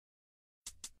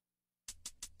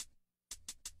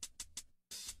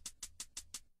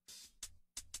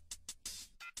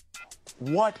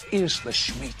What is the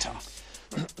Shemitah?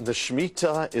 The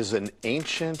Shemitah is an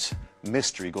ancient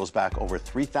mystery, goes back over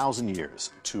 3,000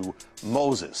 years to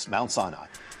Moses, Mount Sinai.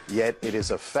 Yet it is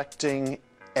affecting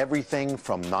everything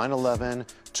from 9/11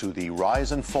 to the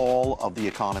rise and fall of the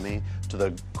economy, to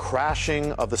the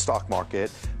crashing of the stock market,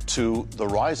 to the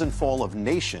rise and fall of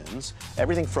nations,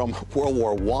 everything from World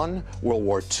War I, World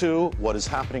War II, what is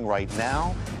happening right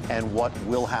now, and what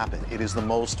will happen. It is the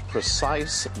most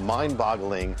precise,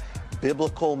 mind-boggling,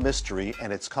 biblical mystery,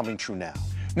 and it's coming true now.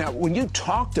 Now, when you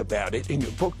talked about it in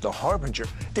your book, The Harbinger,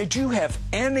 did you have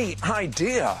any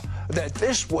idea that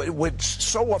this would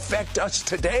so affect us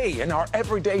today in our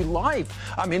everyday life?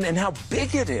 I mean, and how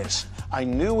big it is. I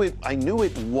knew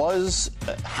it was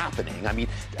happening. I mean,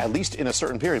 at least in a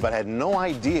certain period, but I had no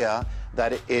idea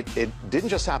that it didn't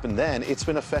just happen then. It's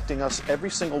been affecting us, every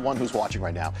single one who's watching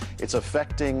right now. It's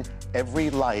affecting every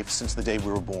life since the day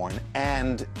we were born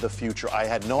and the future. I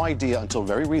had no idea until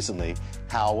very recently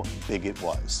how big it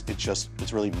was.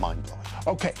 It's really mind-blowing.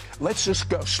 Okay, let's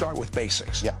just start with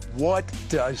basics. Yeah. What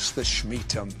does the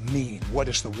Shemitah mean? What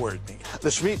does the word mean? The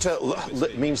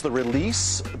Shemitah means the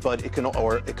release, but it could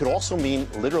also mean,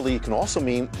 literally, it can also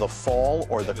mean the fall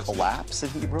or the collapse in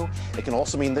Hebrew. It can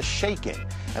also mean the shaking.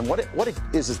 And what it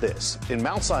is this. In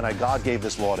Mount Sinai, God gave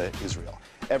this law to Israel.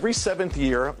 Every 7th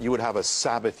year, you would have a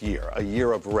Sabbath year, a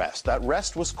year of rest. That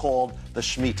rest was called the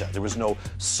Shemitah. There was no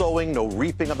sowing, no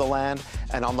reaping of the land.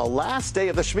 And on the last day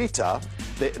of the Shemitah,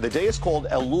 the day is called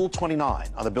Elul 29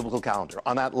 on the biblical calendar.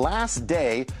 On that last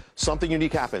day, something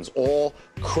unique happens. All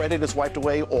credit is wiped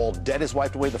away, all debt is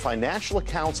wiped away. The financial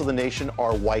accounts of the nation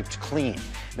are wiped clean.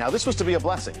 Now, this was to be a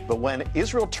blessing, but when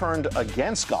Israel turned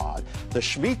against God, the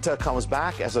Shemitah comes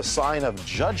back as a sign of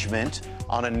judgment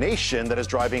on a nation that is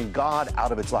driving God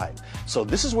out of its life. So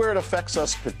this is where it affects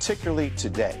us, particularly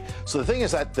today. So the thing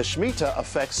is that the Shemitah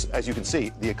affects, as you can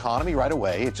see, the economy right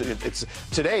away.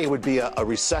 Today it would be a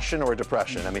recession or a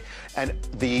depression. I mean, and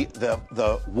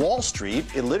the Wall Street,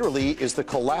 it literally is the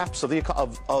collapse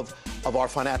of our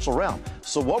financial realm.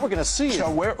 So what we're going to see.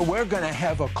 So we're going to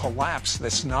have a collapse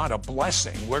that's not a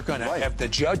blessing. We're going to have the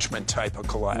judgment type of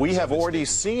collapse. We have already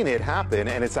seen it happen,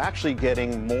 and it's actually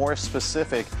getting more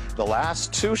specific. The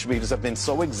last two Shemitahs have been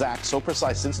so exact, so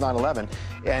precise since 9/11,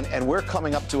 and we're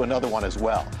coming up to another one as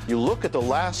well. You look at the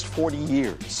last 40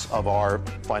 years of our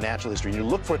financial history, and you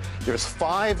look for, there's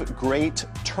 5 great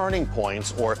turning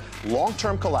points or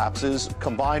long-term collapses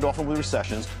combined often with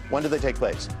recessions. When did they take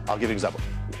place? I'll give you an example.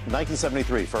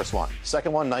 1973, first one.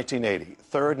 Second one, 1980.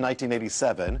 Third,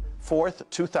 1987. Fourth,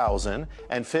 2000.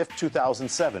 And fifth,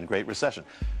 2007, Great Recession.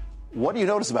 What do you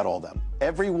notice about all of them?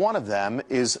 Every one of them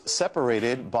is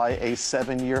separated by a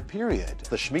 7-year period.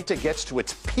 The Shemitah gets to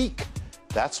its peak.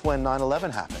 That's when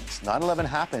 9/11 happens. 9/11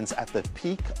 happens at the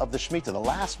peak of the Shemitah, the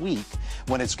last week,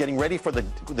 when it's getting ready for the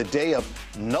day of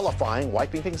nullifying,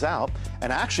 wiping things out.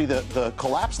 And actually, the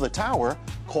collapse of the tower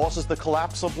causes the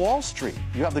collapse of Wall Street.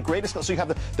 You have the greatest, so you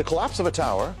have the collapse of a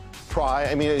tower,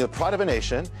 the pride of a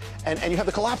nation, and you have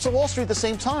the collapse of Wall Street at the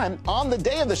same time on the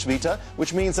day of the Shemitah,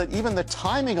 which means that even the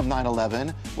timing of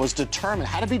 9/11 was determined,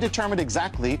 had to be determined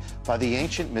exactly by the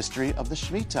ancient mystery of the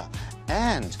Shemitah.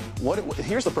 And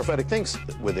here's the prophetic things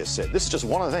with this, Sid. This is just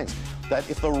one of the things, that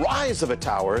if the rise of a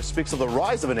tower speaks of the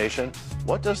rise of a nation,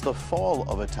 what does the fall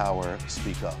of a tower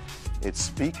speak of?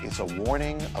 It's a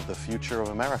warning of the future of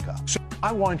America. So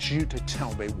I want you to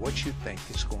tell me what you think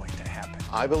is going to happen.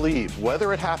 I believe,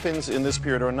 whether it happens in this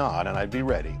period or not, and I'd be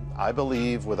ready, I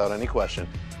believe, without any question,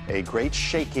 a great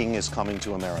shaking is coming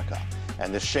to America.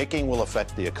 And this shaking will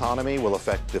affect the economy, will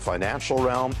affect the financial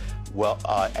realm,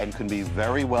 and can be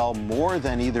very well more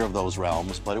than either of those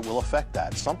realms, but it will affect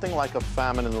that. Something like a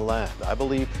famine in the land. I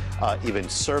believe even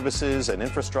services and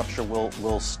infrastructure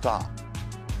will stop.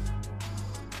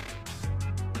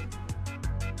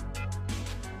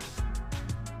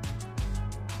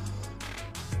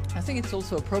 I think it's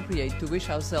also appropriate to wish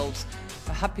ourselves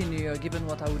a Happy New Year, given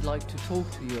what I would like to talk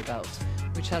to you about,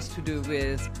 which has to do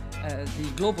with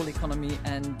the global economy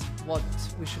and what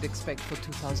we should expect for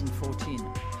 2014.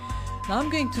 Now I'm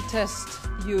going to test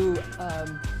you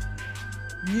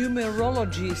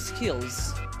numerology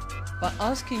skills by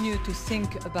asking you to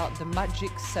think about the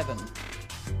magic 7.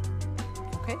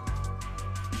 Okay?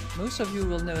 Most of you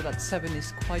will know that 7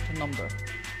 is quite a number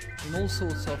in all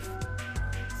sorts of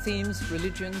themes,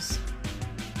 religions,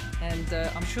 and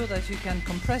I'm sure that you can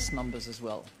compress numbers as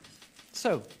well.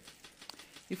 So,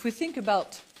 if we think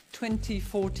about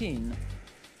 2014,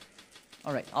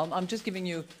 all right, I'm just giving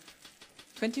you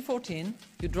 2014,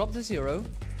 you drop the 0,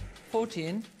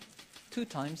 14, 2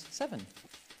 times 7.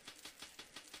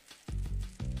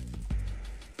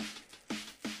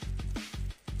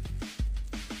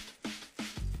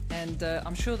 and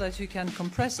I'm sure that you can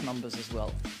compress numbers as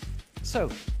well. So,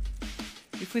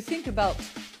 if we think about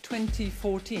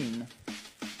 2014,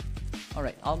 all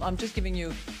right, I'm just giving you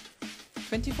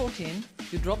 2014,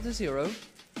 you drop the 0,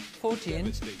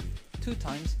 14, 2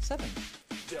 times 7.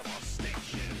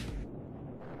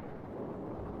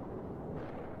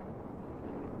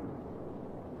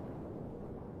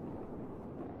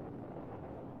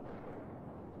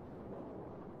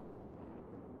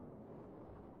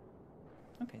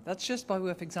 Okay, that's just by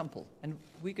way of example, and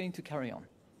we're going to carry on.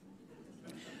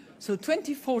 So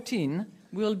 2014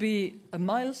 will be a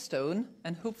milestone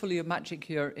and hopefully a magic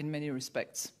year in many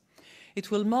respects. It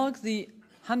will mark the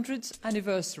 100th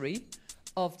anniversary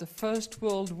of the First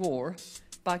World War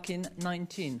back in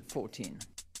 1914.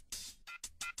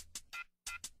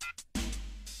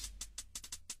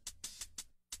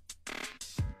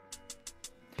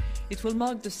 It will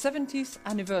mark the 70th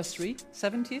anniversary,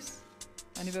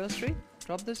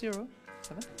 drop the 0,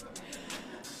 7,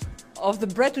 of the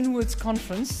Bretton Woods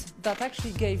Conference that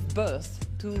actually gave birth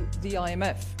to the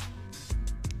IMF.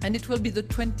 And it will be the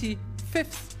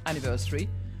 25th anniversary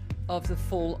of the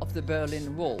fall of the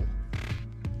Berlin Wall,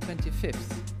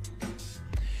 25th.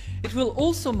 It will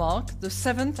also mark the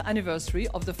 7th anniversary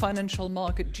of the financial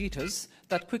market jitters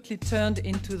that quickly turned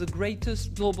into the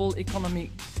greatest global economic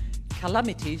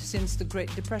calamity since the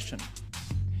Great Depression.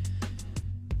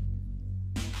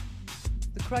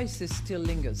 The crisis still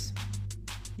lingers.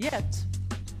 Yet,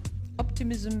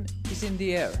 optimism is in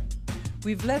the air.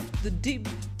 We've left the deep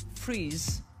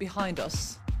freeze behind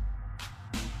us.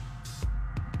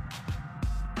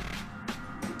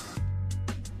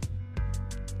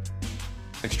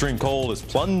 Extreme cold is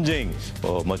plunging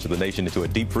much of the nation into a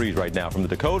deep freeze right now. From the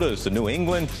Dakotas to New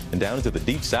England and down into the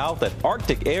deep south, that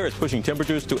Arctic air is pushing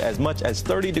temperatures to as much as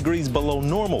 30 degrees below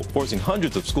normal, forcing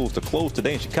hundreds of schools to close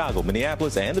today in Chicago,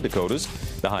 Minneapolis, and the Dakotas.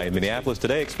 The high in Minneapolis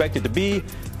today expected to be,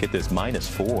 get this,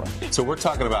 -4. So we're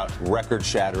talking about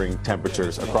record-shattering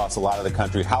temperatures across a lot of the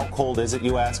country. How cold is it,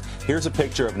 you ask? Here's a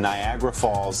picture of Niagara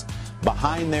Falls.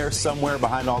 Behind there, somewhere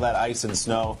behind all that ice and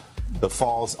snow, the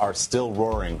falls are still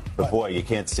roaring, but boy, you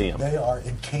can't see them. They are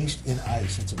encased in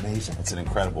ice. It's amazing. It's an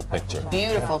incredible picture.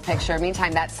 Beautiful picture.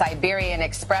 Meantime, that Siberian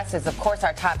Express is, of course,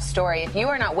 our top story. If you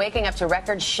are not waking up to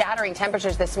record-shattering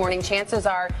temperatures this morning, chances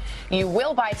are you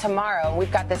will by tomorrow.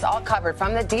 We've got this all covered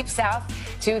from the deep south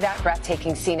to that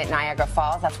breathtaking scene at Niagara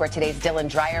Falls. That's where today's Dylan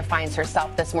Dreyer finds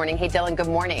herself this morning. Hey, Dylan, good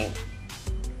morning.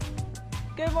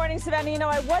 Good morning, Savannah. You know,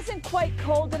 I wasn't quite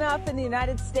cold enough in the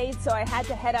United States, so I had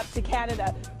to head up to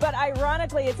Canada. But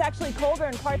ironically, it's actually colder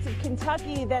in parts of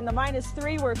Kentucky than the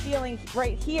 -3 we're feeling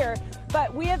right here.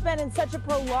 But we have been in such a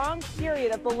prolonged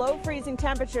period of below freezing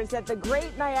temperatures that the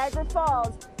Great Niagara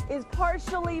Falls is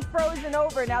partially frozen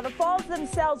over. Now, the falls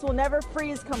themselves will never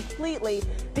freeze completely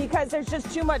because there's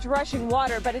just too much rushing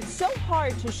water, but it's so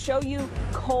hard to show you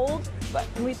cold, but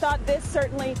we thought this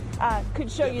certainly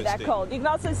could show you that cold. You can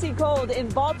also see cold in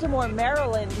Baltimore,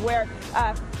 Maryland, where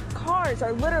cars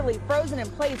are literally frozen in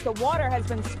place. The water has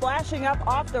been splashing up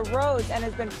off the roads and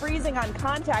has been freezing on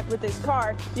contact with this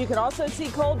car. You can also see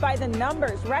cold by the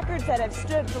numbers. Records that have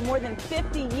stood for more than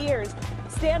 50 years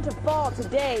stand to fall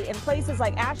today in places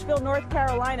like Asheville, North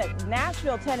Carolina,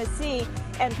 Nashville, Tennessee,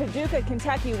 and Paducah,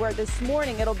 Kentucky, where this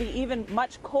morning it'll be even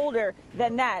much colder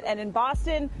than that. And in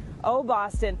Boston, oh,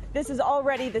 Boston, this is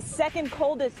already the second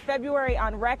coldest February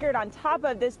on record, on top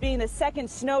of this being the second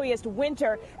snowiest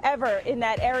winter ever in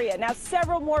that area. Now,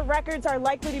 several more records are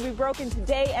likely to be broken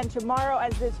today and tomorrow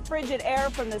as this frigid air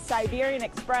from the Siberian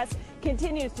Express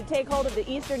continues to take hold of the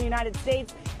eastern United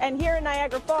States. And here in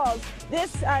Niagara Falls,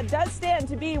 this does stand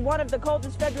to be one of the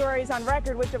coldest Februarys on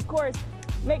record, which, of course,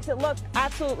 makes it look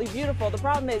absolutely beautiful. The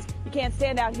problem is you can't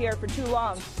stand out here for too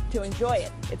long to enjoy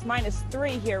it. It's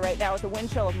 -3 here right now with a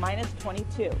wind chill of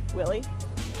 -22. Willie?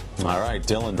 All right,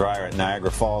 Dylan Dreyer at Niagara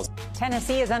Falls.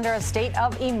 Tennessee is under a state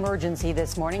of emergency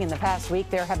this morning. In the past week,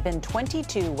 there have been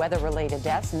 22 weather-related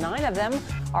deaths. 9 of them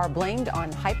are blamed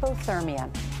on hypothermia.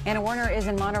 Anna Warner is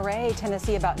in Monterey,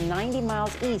 Tennessee, about 90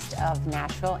 miles east of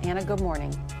Nashville. Anna, good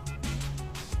morning.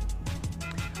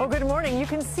 Well, good morning. You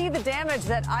can see the damage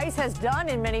that ice has done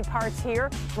in many parts here.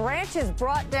 Branches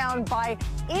brought down by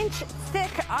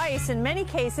inch-thick ice in many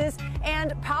cases,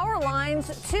 and power lines,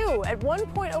 too. At one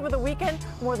point over the weekend,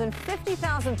 more than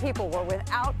 50,000 people were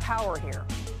without power here.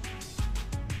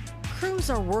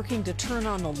 Crews are working to turn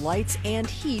on the lights and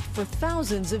heat for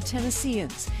thousands of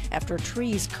Tennesseans after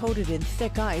trees coated in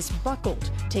thick ice buckled,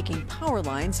 taking power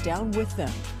lines down with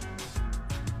them.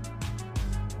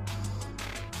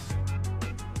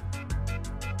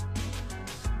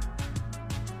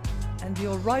 And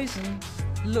the horizon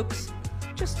looks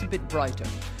just a bit brighter.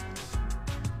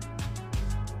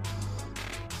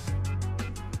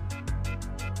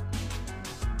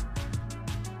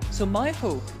 So my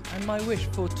hope and my wish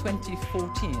for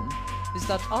 2014 is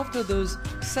that after those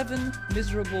 7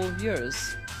 miserable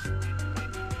years,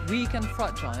 weak and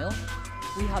fragile,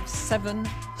 we have 7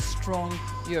 strong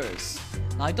years.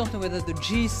 Now, I don't know whether the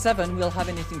G7 will have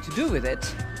anything to do with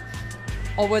it,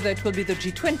 or whether it will be the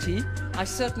G20. I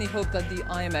certainly hope that the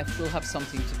IMF will have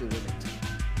something to do with it.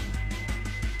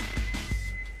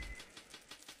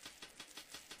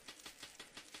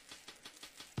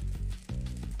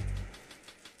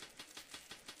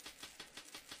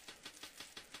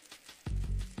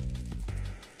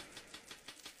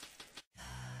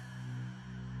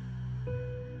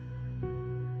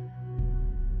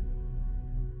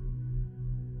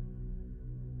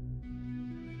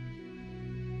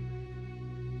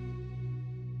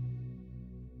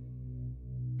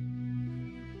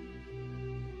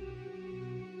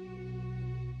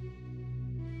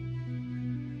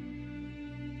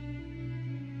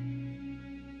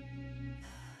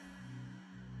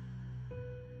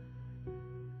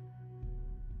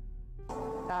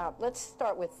 Let's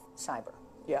start with cyber.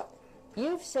 Yeah.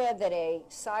 You've said that a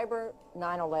cyber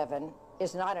 9/11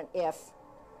 is not an if,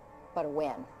 but a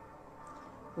when.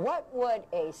 What would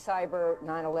a cyber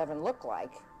 9/11 look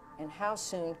like, and how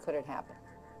soon could it happen?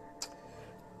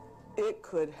 It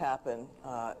could happen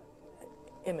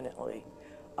imminently.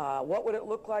 What would it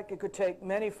look like? It could take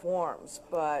many forms,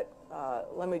 but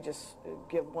let me just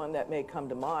give one that may come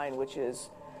to mind, which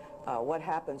is what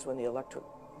happens when the electric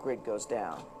grid goes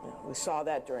down. We saw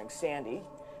that during Sandy,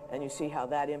 and you see how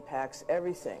that impacts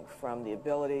everything from the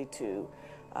ability to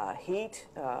heat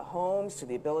homes, to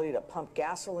the ability to pump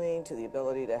gasoline, to the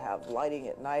ability to have lighting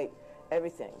at night,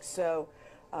 everything. So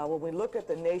when we look at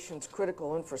the nation's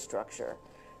critical infrastructure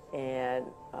and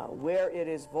where it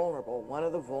is vulnerable, one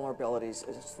of the vulnerabilities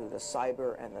is through the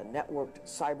cyber and the networked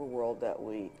cyber world that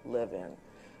we live in.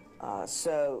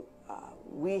 So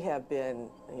we have been,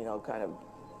 kind of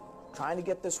trying to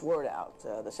get this word out.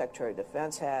 The Secretary of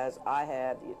Defense has, I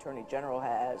have, the Attorney General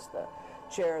has, the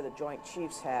Chair of the Joint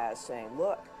Chiefs has, saying,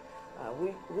 look,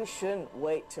 we shouldn't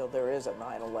wait till there is a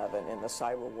 9/11 in the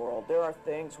cyber world. There are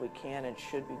things we can and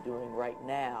should be doing right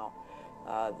now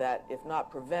that, if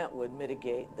not prevent, would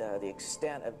mitigate the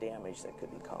extent of damage that could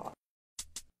be caused.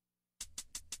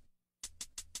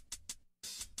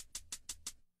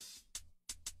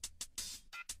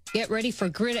 Get ready for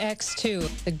Grid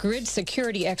X2, the grid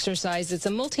security exercise. It's a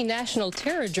multinational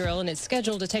terror drill, and it's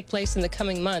scheduled to take place in the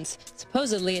coming months.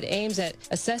 Supposedly, it aims at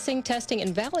assessing, testing,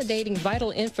 and validating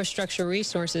vital infrastructure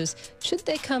resources should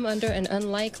they come under an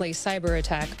unlikely cyber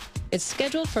attack. It's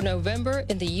scheduled for November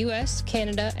in the U.S.,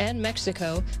 Canada, and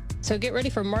Mexico, so get ready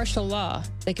for martial law.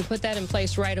 They can put that in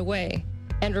place right away.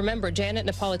 And remember, Janet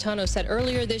Napolitano said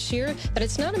earlier this year that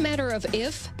it's not a matter of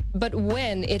if, but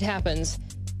when it happens.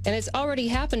 And it's already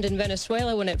happened in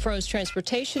Venezuela when it froze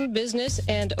transportation, business,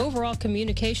 and overall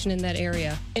communication in that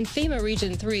area. In FEMA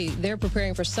Region 3, they're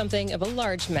preparing for something of a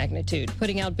large magnitude,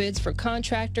 putting out bids for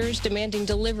contractors, demanding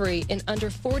delivery in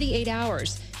under 48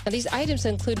 hours. Now, these items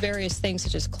include various things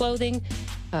such as clothing,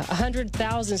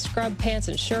 100,000 scrub pants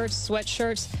and shirts,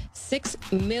 sweatshirts, 6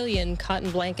 million cotton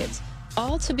blankets,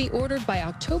 all to be ordered by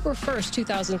October 1st,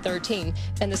 2013.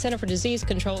 And the Center for Disease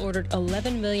Control ordered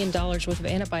 $11 million worth of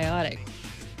antibiotic.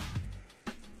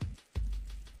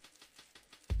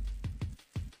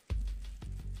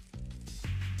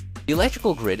 The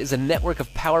electrical grid is a network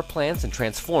of power plants and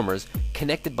transformers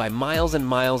connected by miles and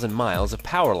miles and miles of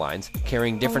power lines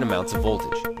carrying different amounts of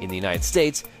voltage. In the United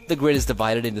States, the grid is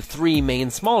divided into 3 main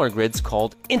smaller grids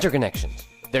called interconnections.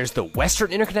 There's the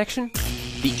Western Interconnection,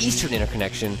 the Eastern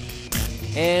Interconnection,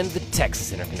 and the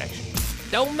Texas Interconnection.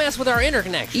 Don't mess with our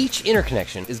interconnection! Each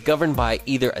interconnection is governed by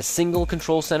either a single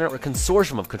control center or a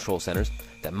consortium of control centers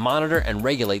that monitor and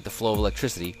regulate the flow of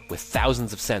electricity with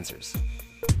thousands of sensors.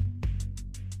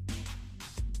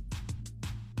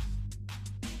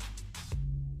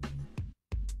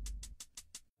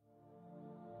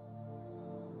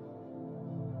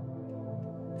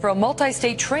 For a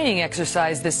multi-state training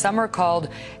exercise this summer called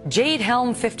Jade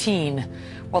Helm 15.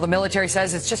 While the military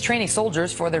says it's just training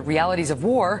soldiers for the realities of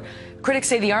war, critics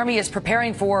say the Army is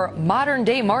preparing for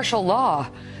modern-day martial law.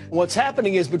 What's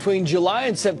happening is between July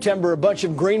and September, a bunch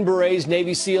of Green Berets,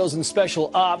 Navy SEALs, and Special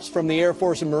Ops from the Air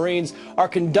Force and Marines are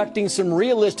conducting some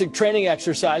realistic training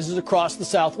exercises across the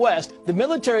Southwest. The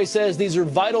military says these are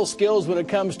vital skills when it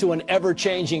comes to an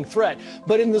ever-changing threat.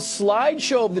 But in the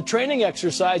slideshow of the training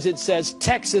exercise, it says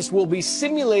Texas will be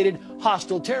simulated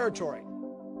hostile territory.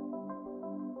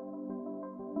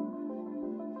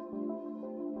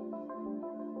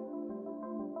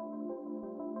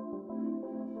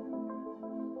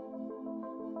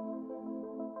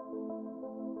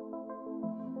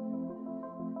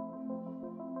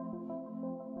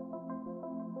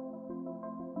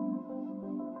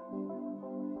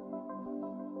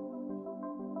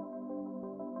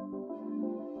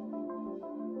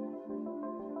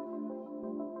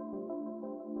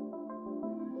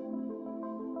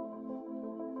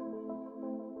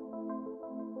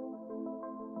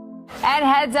 And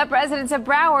heads up, residents of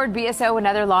Broward, BSO and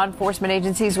other law enforcement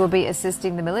agencies will be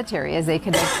assisting the military as they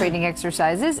conduct training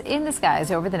exercises in the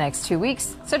skies over the next 2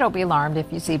 weeks. So don't be alarmed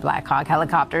if you see Black Hawk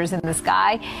helicopters in the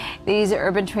sky. These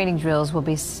urban training drills will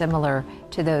be similar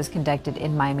to those conducted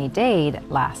in Miami-Dade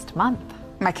last month.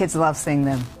 My kids love seeing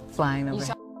them flying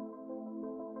over.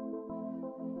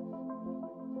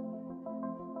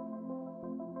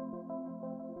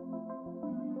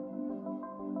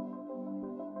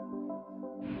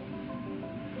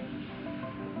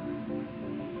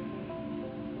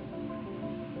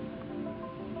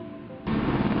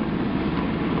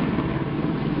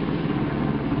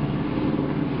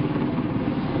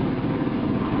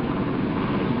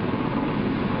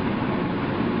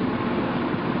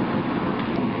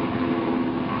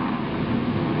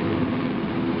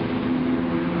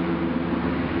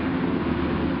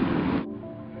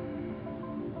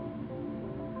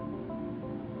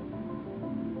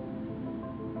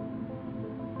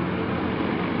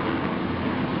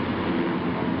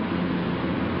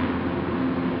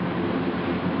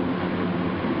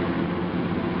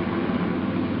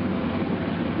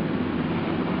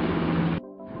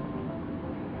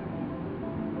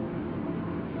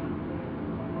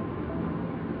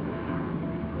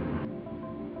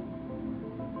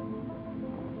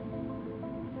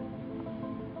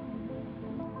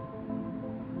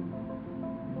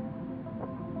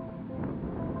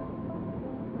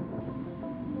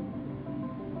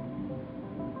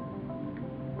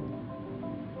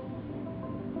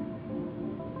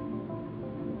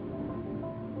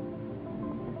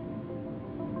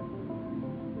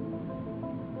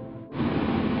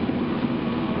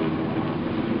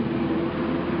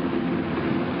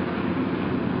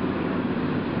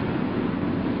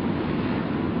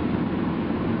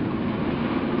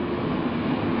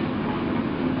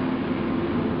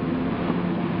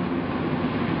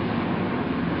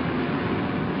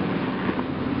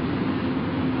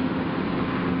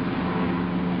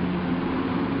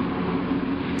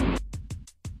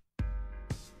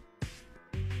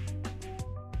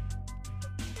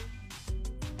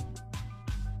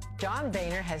 John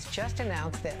Boehner has just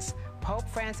announced this. Pope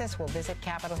Francis will visit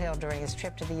Capitol Hill during his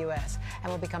trip to the U.S.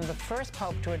 and will become the first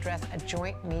pope to address a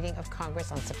joint meeting of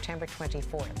Congress on September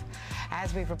 24th.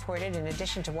 As we've reported, in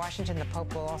addition to Washington, the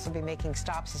Pope will also be making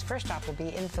stops. His first stop will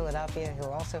be in Philadelphia.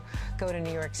 He'll also go to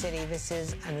New York City. This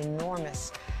is an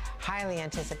enormous, highly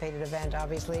anticipated event,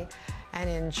 obviously. And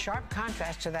in sharp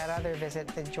contrast to that other visit,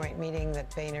 the joint meeting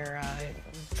that Boehner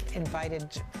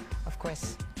invited, of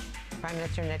course, Prime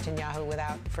Minister Netanyahu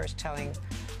without first telling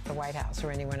the White House or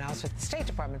anyone else with the State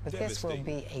Department. But this will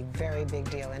be a very big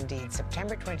deal indeed.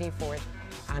 September 24th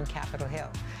on Capitol Hill.